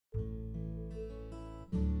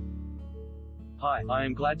Hi, I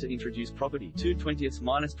am glad to introduce property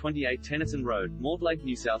 220/28 Tennyson Road, Mortlake,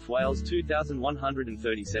 New South Wales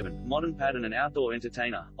 2137. Modern pattern and outdoor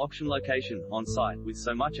entertainer. Auction location, on site, with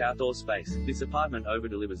so much outdoor space. This apartment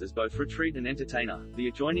over-delivers as both retreat and entertainer. The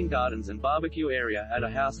adjoining gardens and barbecue area add a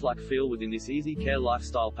house-like feel within this easy care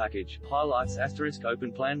lifestyle package. Highlights *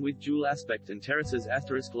 open plan with dual aspect and terraces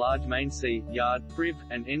 * large main C, yard, priv,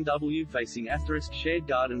 and NW facing * shared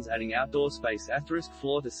gardens adding outdoor space *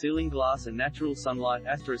 floor-to-ceiling glass and natural sunlight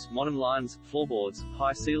 * modern lines, floorboards,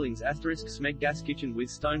 high ceilings * smeg gas kitchen with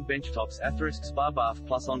stone benchtops * spa bath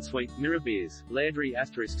plus ensuite, mirror beers, laundry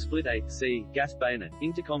 * split A, C, gas bayonet,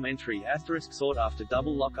 intercom entry * sought after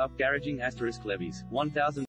double lock-up garaging * levies, 1000